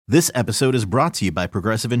This episode is brought to you by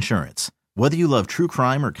Progressive Insurance. Whether you love true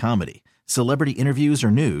crime or comedy, celebrity interviews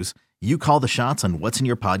or news, you call the shots on what's in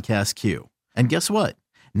your podcast queue. And guess what?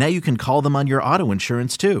 Now you can call them on your auto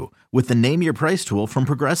insurance too with the Name Your Price tool from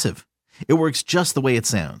Progressive. It works just the way it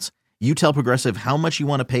sounds. You tell Progressive how much you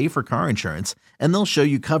want to pay for car insurance, and they'll show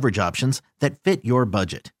you coverage options that fit your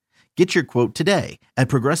budget. Get your quote today at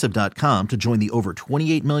Progressive.com to join the over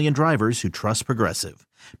 28 million drivers who trust Progressive.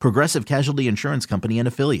 Progressive Casualty Insurance Company and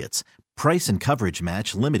Affiliates. Price and coverage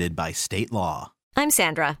match limited by state law. I'm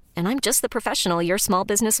Sandra, and I'm just the professional your small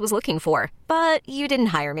business was looking for. But you didn't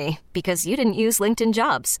hire me because you didn't use LinkedIn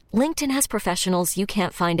Jobs. LinkedIn has professionals you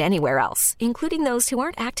can't find anywhere else, including those who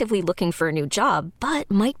aren't actively looking for a new job, but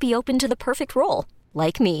might be open to the perfect role,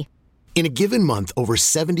 like me. In a given month, over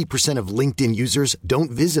 70% of LinkedIn users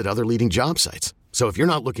don't visit other leading job sites. So if you're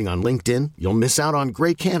not looking on LinkedIn, you'll miss out on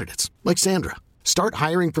great candidates like Sandra. Start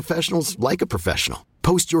hiring professionals like a professional.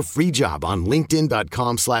 Post your free job on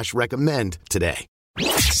linkedin.com/recommend today.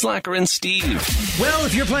 Slacker and Steve. Well,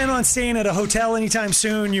 if you're planning on staying at a hotel anytime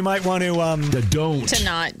soon, you might want to... Don't. To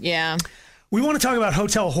not, yeah. We want to talk about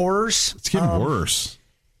hotel horrors. It's getting worse.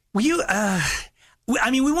 Will you...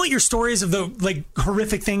 we want your stories of the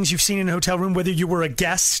horrific things you've seen in a hotel room, whether you were a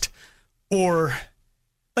guest or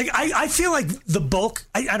I feel like the bulk.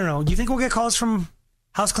 I don't know. Do you think we'll get calls from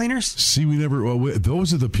house cleaners? See, we never. Well,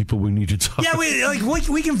 those are the people we need to talk. Yeah, we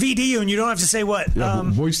can VD you, and you don't have to say what. Yeah,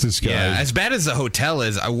 voice this guy. Yeah, as bad as the hotel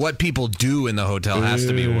is, what people do in the hotel has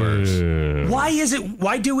to be worse. Why is it?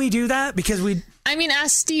 Why do we do that? Because we. I mean,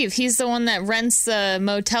 ask Steve. He's the one that rents the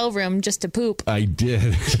motel room just to poop. I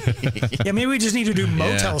did. Yeah, maybe we just need to do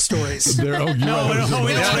motel stories. No,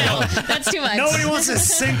 that's too much. Nobody wants to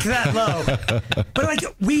sink that low. But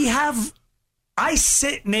I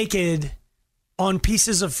sit naked on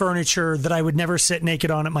pieces of furniture that I would never sit naked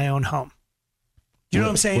on at my own home. Do you know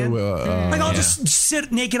what I'm saying? I'll just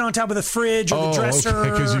sit naked on top of the fridge or the dresser.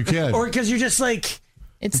 Because you can. Or because you're just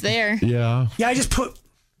it's there. Yeah. Yeah, I just put...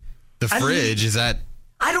 The fridge, is that...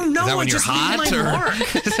 I don't know. Is that when you're hot?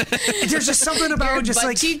 There's just something about your just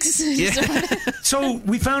butt cheeks. Yeah. So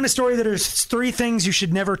we found a story that there's 3 things you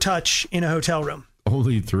should never touch in a hotel room.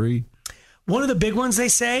 Only 3? One of the big ones they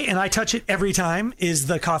say, and I touch it every time, is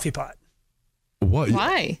the coffee pot. What?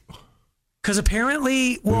 Why? Because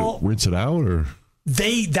apparently, rinse it out, or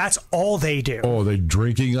that's all they do. Oh, they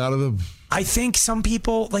drinking out of the... I think some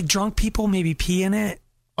people, drunk people, maybe pee in it.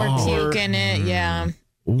 Or puke in it, yeah.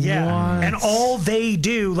 Yeah, what? and all they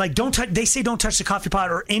do, don't touch. They say don't touch the coffee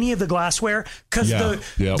pot or any of the glassware because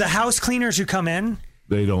the house cleaners who come in,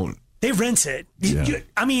 they rinse it. Yeah.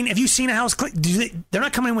 Have you seen a house clean? They're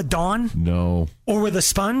not coming in with Dawn, no, or with a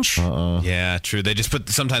sponge. Yeah, true. They just put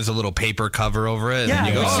sometimes a little paper cover over it. Yeah,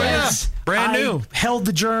 and you go, brand new. Held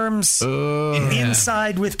the germs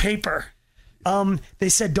inside with paper. They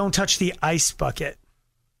said don't touch the ice bucket.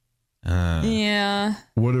 Yeah.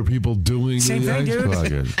 What are people doing? Same thing,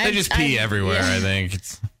 dude. They just pee everywhere. Yeah. I think.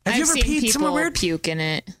 Have you ever seen peed somewhere weird? Puke in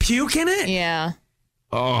it. Puke in it? Yeah.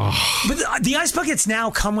 Oh. But the ice buckets now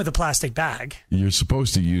come with a plastic bag. You're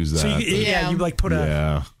supposed to use that. So you put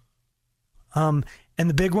a. Yeah. And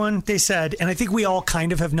the big one they said, and I think we all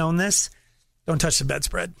kind of have known this: don't touch the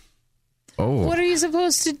bedspread. Oh. What are you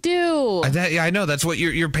supposed to do? I know. That's what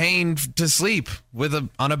you're paying to sleep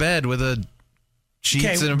on a bed with a.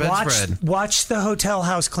 Sheets and a bedspread. Watch the hotel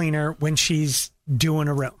house cleaner when she's doing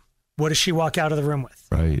a room. What does she walk out of the room with?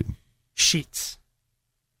 Right. Sheets.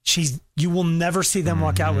 You will never see them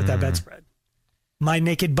walk out with that bedspread. My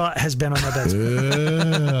naked butt has been on my bedspread.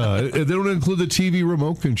 Yeah. They don't include the TV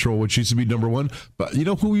remote control, which used to be number 1. But you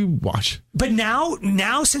know who you watch? But now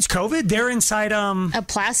since COVID, they're inside a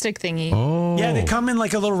plastic thingy. Oh. Yeah, they come in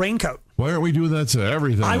like a little raincoat. Why aren't we doing that to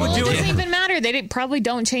everything? I would do it. Doesn't even matter. They probably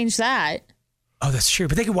don't change that. Oh, that's true.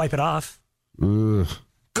 But they could wipe it off. Ugh.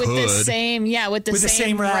 With the same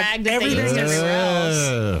rag that they use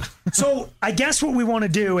everywhere else. So I guess what we want to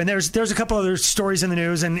do, and there's a couple other stories in the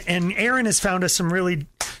news, and Aaron has found us some really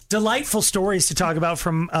delightful stories to talk about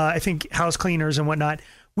from, I think, house cleaners and whatnot.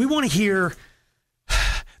 We want to hear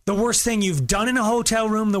the worst thing you've done in a hotel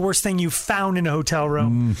room, the worst thing you've found in a hotel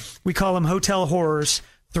room. We call them hotel horrors.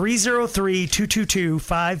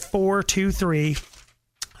 303-222-5423.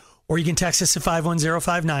 Or you can text us at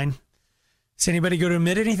 51059. Does anybody go to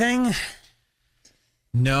admit anything?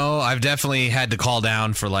 No, I've definitely had to call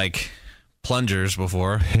down for plungers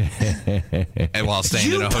before, and while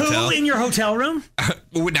staying in a hotel. You poo in your hotel room?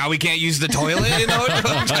 Now we can't use the toilet in the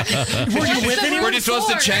hotel. Were you with anyone? We're just supposed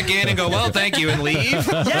to check in and go, well, thank you, and leave.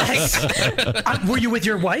 Yes. Were you with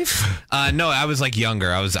your wife? No, I was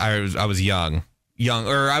younger. I was young. young,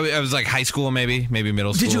 or I was like high school, maybe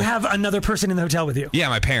middle school. Did you have another person in the hotel with you? Yeah,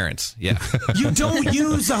 my parents. Yeah. You don't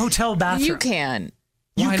use the hotel bathroom. You can.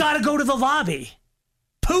 You got to go to the lobby.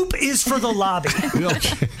 Poop is for the lobby.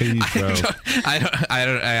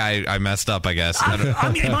 I messed up, I guess.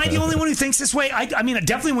 I mean, am I the only one who thinks this way? I mean,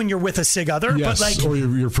 definitely when you're with a sig other, yes, but like, or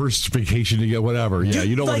your first vacation to get whatever. Yeah,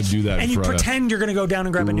 you don't want to do that. And you pretend you're going to go down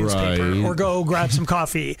and grab a newspaper or go grab some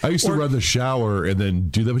coffee. I used to run the shower and then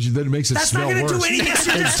do that, but then it makes it smell worse. That's not going to do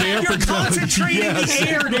anything. You're concentrating in the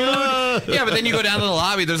air, dude. Yeah, but then you go down to the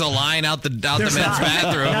lobby. There's a line out the men's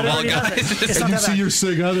bathroom. All guys. And you see your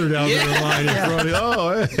sig other down there in line in front of you.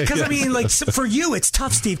 Oh, because I mean, like for you, it's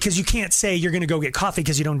tough, Steve, because you can't say you're going to go get coffee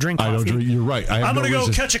because you don't drink coffee. I don't drink. You're right. I'm going to go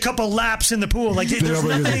catch a couple laps in the pool. Like there's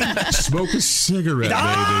nothing. Smoke a cigarette, baby.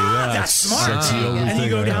 That's smart. And you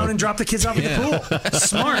go down and drop the kids off at the pool.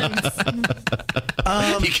 Smart.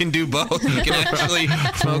 You can do both. You can actually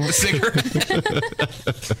smoke the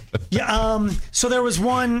cigarette. Yeah. So there was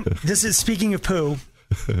one. This is speaking of poo.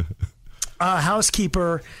 A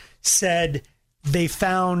housekeeper said they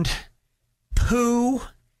found poo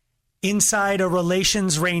inside a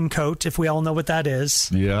relations raincoat, if we all know what that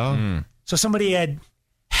is. Yeah. So somebody had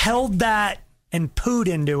held that and pooed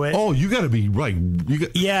into it. Oh, you got to be right.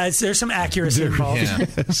 Yeah, there's some accuracy involved. Yeah.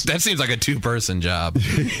 That seems like a 2-person job.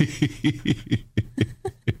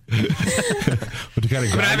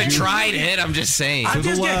 I haven't tried it. I'm just saying.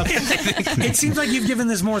 It seems like you've given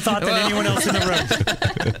this more thought than anyone else in the room.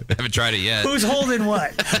 I haven't tried it yet. Who's holding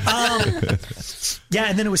what? Yeah,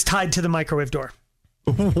 and then it was tied to the microwave door.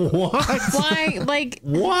 What? Why? Like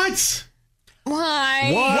what?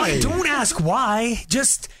 Why? Don't ask why.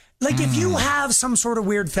 Just like if you have some sort of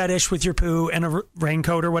weird fetish with your poo and a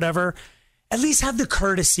raincoat or whatever, at least have the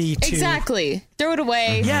courtesy to exactly throw it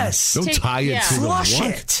away. Yes, don't tie it to flush the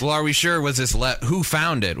it. Well, are we sure? Was this who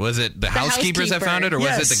found it? Was it the housekeepers that found it, or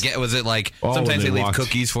was it was it like sometimes they leave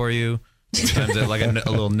cookies for you? Sometimes they like a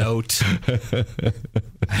little note.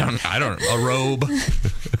 I don't a robe.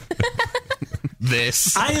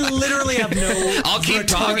 This. I literally have no. I'll keep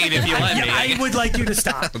talking if you let me. I would like you to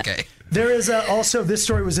stop. Okay. There is also, this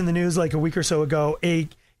story was in the news like a week or so ago. A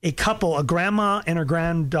couple, a grandma and her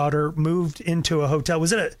granddaughter, moved into a hotel.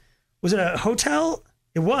 Was it a hotel?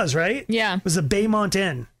 It was, right? Yeah. It was the Baymont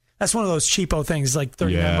Inn. That's one of those cheapo things, like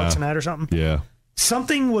 $39 a night or something. Yeah.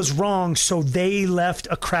 Something was wrong, so they left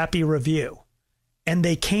a crappy review. And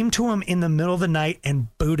they came to him in the middle of the night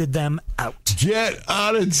and booted them out. Get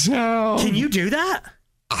out of town. Can you do that?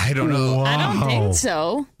 I don't know. Wow. I don't think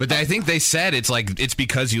so. But I think they said it's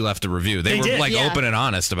because you left a review. They were did, open and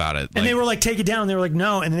honest about it. And they were like, take it down. They were like,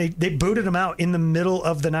 no. And they booted him out in the middle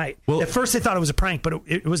of the night. Well, at first they thought it was a prank, but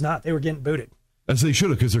it was not. They were getting booted. As they should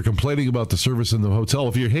have, because they're complaining about the service in the hotel.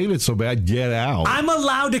 If you hate it so bad, get out. I'm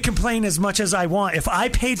allowed to complain as much as I want. If I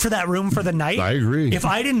paid for that room for the night, I agree. If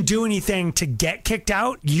I didn't do anything to get kicked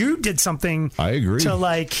out, you did something. I agree.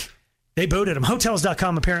 To they booted them.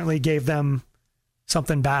 Hotels.com apparently gave them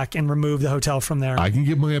something back and removed the hotel from there. I can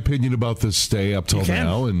give my opinion about this stay up till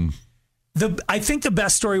now. And I think the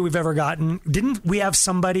best story we've ever gotten, didn't we have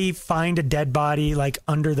somebody find a dead body like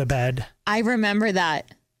under the bed? I remember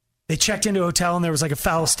that. They checked into a hotel and there was like a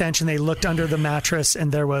foul stench and they looked under the mattress and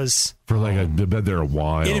there was... For like they've been there a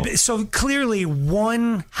while. So clearly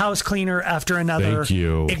one house cleaner after another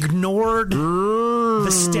ignored the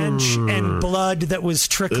stench and blood that was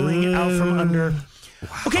trickling out from under. Wow.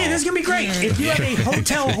 Okay, this is going to be great. If you have a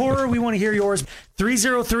hotel horror, we want to hear yours.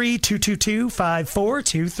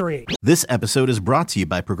 303-222-5423. This episode is brought to you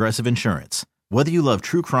by Progressive Insurance. Whether you love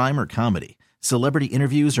true crime or comedy, celebrity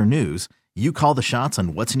interviews or news, you call the shots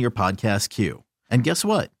on what's in your podcast queue. And guess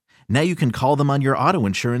what? Now you can call them on your auto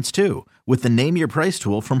insurance too with the Name Your Price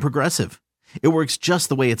tool from Progressive. It works just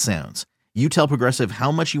the way it sounds. You tell Progressive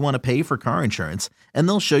how much you want to pay for car insurance, and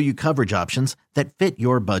they'll show you coverage options that fit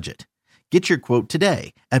your budget. Get your quote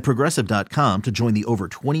today at Progressive.com to join the over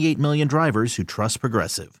 28 million drivers who trust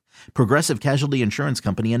Progressive. Progressive Casualty Insurance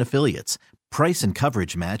Company and Affiliates. Price and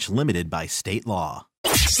coverage match limited by state law.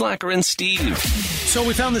 Slacker and Steve. So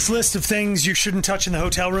we found this list of things you shouldn't touch in the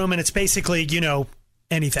hotel room, and it's basically,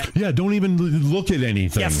 anything. Yeah, don't even look at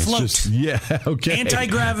anything. Yeah, float. It's just, okay.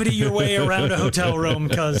 Anti-gravity your way around a hotel room.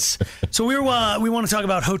 So we want to talk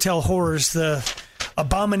about hotel horrors, the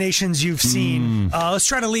abominations you've seen. Let's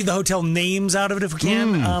try to leave the hotel names out of it if we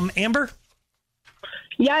can. Amber?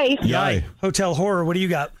 Yay. Hotel horror, what do you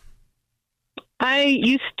got? I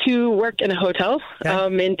used to work in a hotel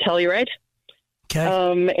in Telluride.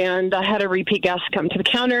 Okay. And I had a repeat guest come to the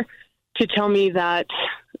counter to tell me that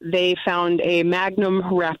they found a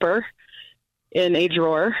Magnum wrapper in a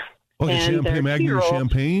drawer Oh, the Champagne Magna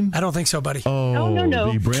champagne? I don't think so, buddy. Oh,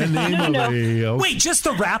 no. The brand name Wait, just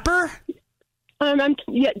the wrapper? Well,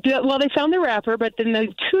 they found the wrapper, but then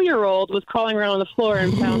the 2-year-old was crawling around on the floor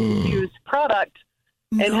and found the used product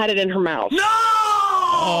and had it in her mouth. No!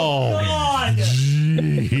 Oh, God! No!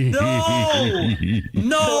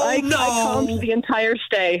 So I calmed the entire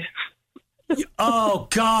stay. Oh,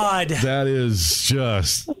 God. That is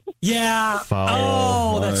just foul.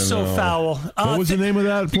 Oh, that's so foul. What was the name of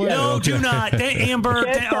that place? No, do not. Amber,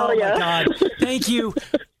 oh, my God. Thank you.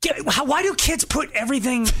 Why do kids put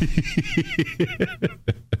everything...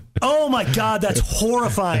 Oh, my God, that's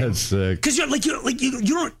horrifying. That's sick. Because you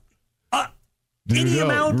don't... any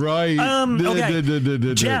amount... Right.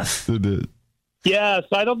 Okay. Jeff. Yes,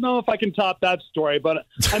 I don't know if I can top that story, but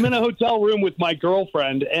I'm in a hotel room with my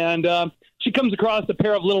girlfriend, and she comes across a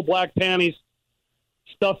pair of little black panties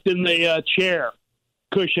stuffed in the chair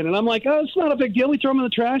cushion. And I'm like, oh, it's not a big deal. We throw them in the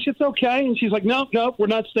trash. It's okay. And she's like, nope, we're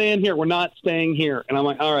not staying here. We're not staying here. And I'm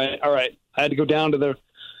like, all right. I had to go down to the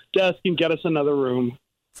desk and get us another room.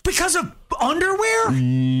 Because of underwear?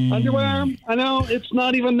 Underwear? I know. It's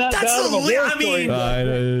not even that bad of a war story.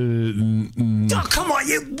 Oh, come on.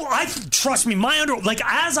 Trust me, my underwear, like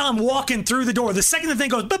as I'm walking through the door, the second the thing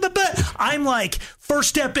goes, I'm like, first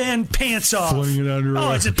step in, pants off. Flinging underwear.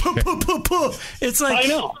 Oh, it's just poo. It's like. I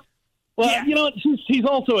know. Well, you know, he's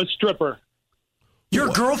also a stripper. Your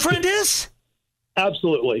girlfriend is?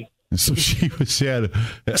 Absolutely. So she was sad.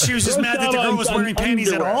 She was just mad that the girl was wearing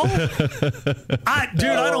panties at all? I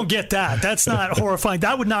don't get that. That's not horrifying.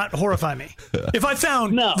 That would not horrify me. If I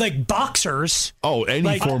found, like, boxers. Oh,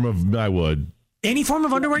 any form of, I would. Any form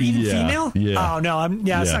of underwear, even female? Yeah. Oh, no. It's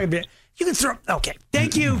not going to be. You can throw. Okay.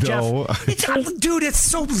 Thank you, Jeff. Dude, it's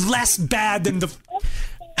so less bad than the.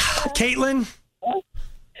 Caitlin?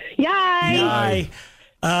 Yay.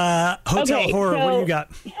 Hotel horror. What do you got?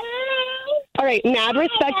 All right, mad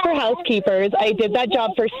respect for housekeepers. I did that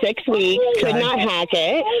job for 6 weeks, could not hack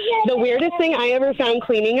it. The weirdest thing I ever found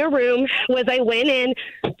cleaning a room was I went in,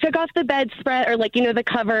 took off the bedspread or the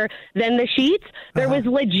cover, then the sheets. There was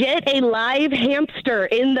legit a live hamster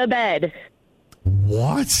in the bed.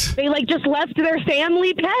 What? They just left their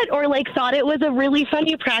family pet or thought it was a really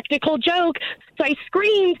funny practical joke. So I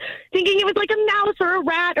screamed thinking it was like a mouse or a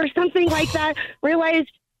rat or something like that.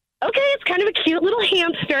 Realized, okay, it's kind of a cute little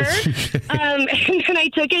hamster. And then I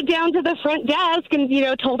took it down to the front desk and,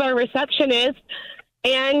 told our receptionist.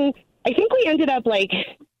 And I think we ended up I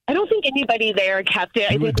don't think anybody there kept it.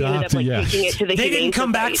 I think we ended up taking it to the Humane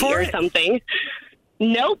Society or something.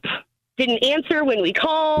 Nope. Didn't answer when we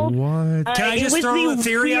called. What? Can I just throw a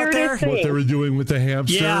theory out there? What they were doing with the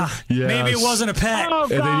hamster? Yeah. Yes. Maybe it wasn't a pet. Oh,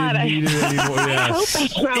 God. And they didn't need it anymore. I hope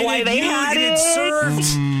that's not why they had it. It served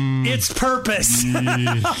its purpose.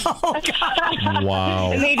 Oh, God.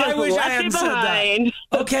 Wow. And they just left it behind.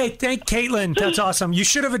 Okay, thank Caitlin. That's awesome. You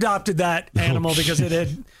should have adopted that animal because it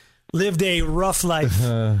had lived a rough life.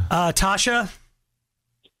 Tasha?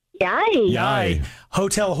 Yay.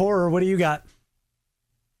 Hotel horror, what do you got?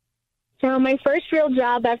 So my first real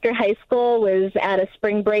job after high school was at a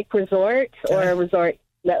spring break resort, or a resort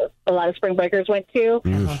that a lot of spring breakers went to.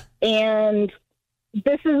 And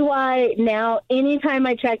this is why now anytime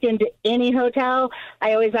I check into any hotel,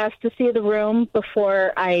 I always ask to see the room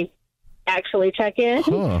before I actually check in.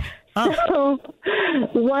 So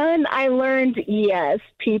one, I learned, yes,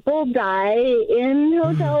 people die in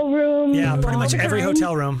hotel rooms. Yeah, pretty much every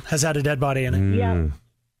hotel room has had a dead body in it. Yeah.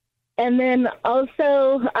 And then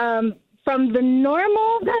also from the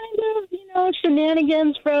normal kind of,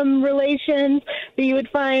 shenanigans from relations that you would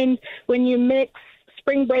find when you mix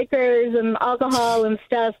spring breakers and alcohol and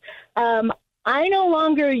stuff, I no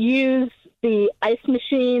longer use the ice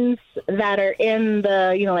machines that are in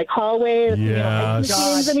the, hallways, ice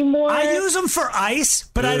machines anymore. I use them for ice,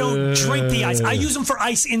 but I don't drink the ice. I use them for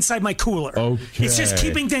ice inside my cooler. Okay. It's just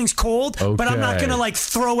keeping things cold, but I'm not going to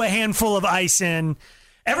throw a handful of ice in.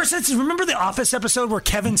 Ever since, remember the Office episode where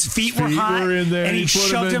Kevin's feet were hot in there, and he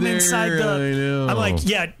shoved them inside the... I'm like,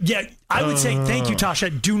 yeah. I would say, thank you,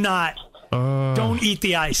 Tasha. Don't eat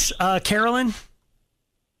the ice. Carolyn?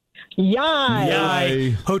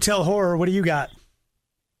 Yay. Hotel horror, what do you got?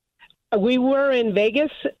 We were in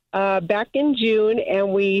Vegas back in June,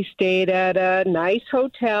 and we stayed at a nice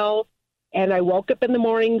hotel. And I woke up in the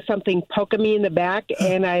morning, something poking me in the back,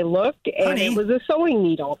 and I looked, and it was a sewing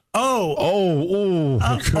needle.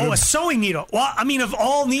 A sewing needle. Well, I mean, of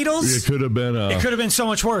all needles, it could have been. It could have been so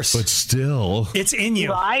much worse. But still, it's in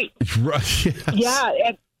you, right? Right.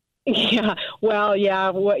 Yes. Yeah. Well,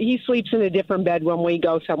 yeah. He sleeps in a different bed when we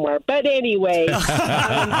go somewhere. But anyway. Sorry,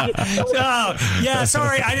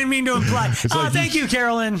 I didn't mean to imply. Thank you,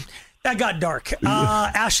 Carolyn. That got dark.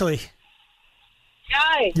 Ashley.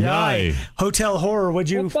 Yay. Hotel horror. What'd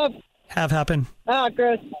you have happen? Oh,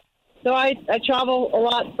 gross. So I travel a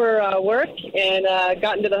lot for work and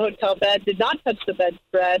got into the hotel bed, did not touch the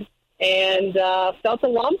bedspread, and felt a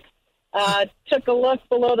lump. Took a look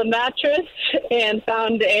below the mattress and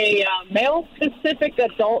found a male-specific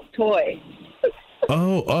adult toy.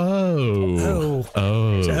 Oh.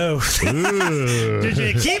 Did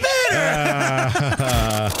you keep it?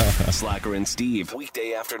 Slacker and Steve,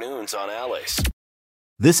 weekday afternoons on Alice.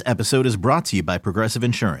 This episode is brought to you by Progressive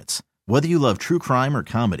Insurance. Whether you love true crime or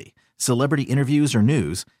comedy, celebrity interviews or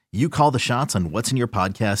news, you call the shots on what's in your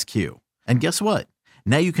podcast queue. And guess what?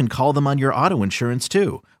 Now you can call them on your auto insurance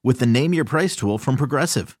too with the Name Your Price tool from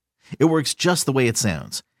Progressive. It works just the way it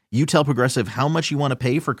sounds. You tell Progressive how much you want to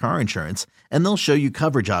pay for car insurance, and they'll show you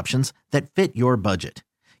coverage options that fit your budget.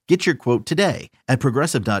 Get your quote today at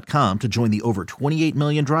Progressive.com to join the over 28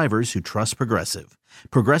 million drivers who trust Progressive.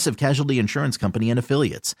 Progressive Casualty Insurance Company and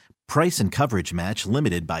Affiliates. Price and coverage match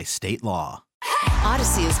limited by state law.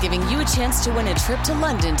 Odyssey is giving you a chance to win a trip to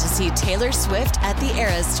London to see Taylor Swift at the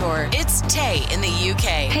Eras Tour. It's Tay in the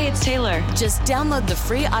UK. Hey, it's Taylor. Just download the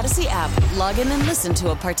free Odyssey app, log in and listen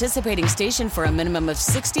to a participating station for a minimum of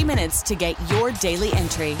 60 minutes to get your daily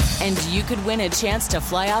entry. And you could win a chance to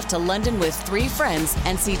fly off to London with 3 friends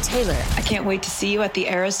and see Taylor. I can't wait to see you at the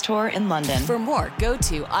Eras Tour in London. For more, go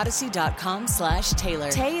to odyssey.com/Taylor.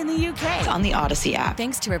 Tay in the UK. It's on the Odyssey app.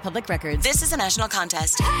 Thanks to Republic Records. This is a national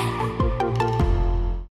contest.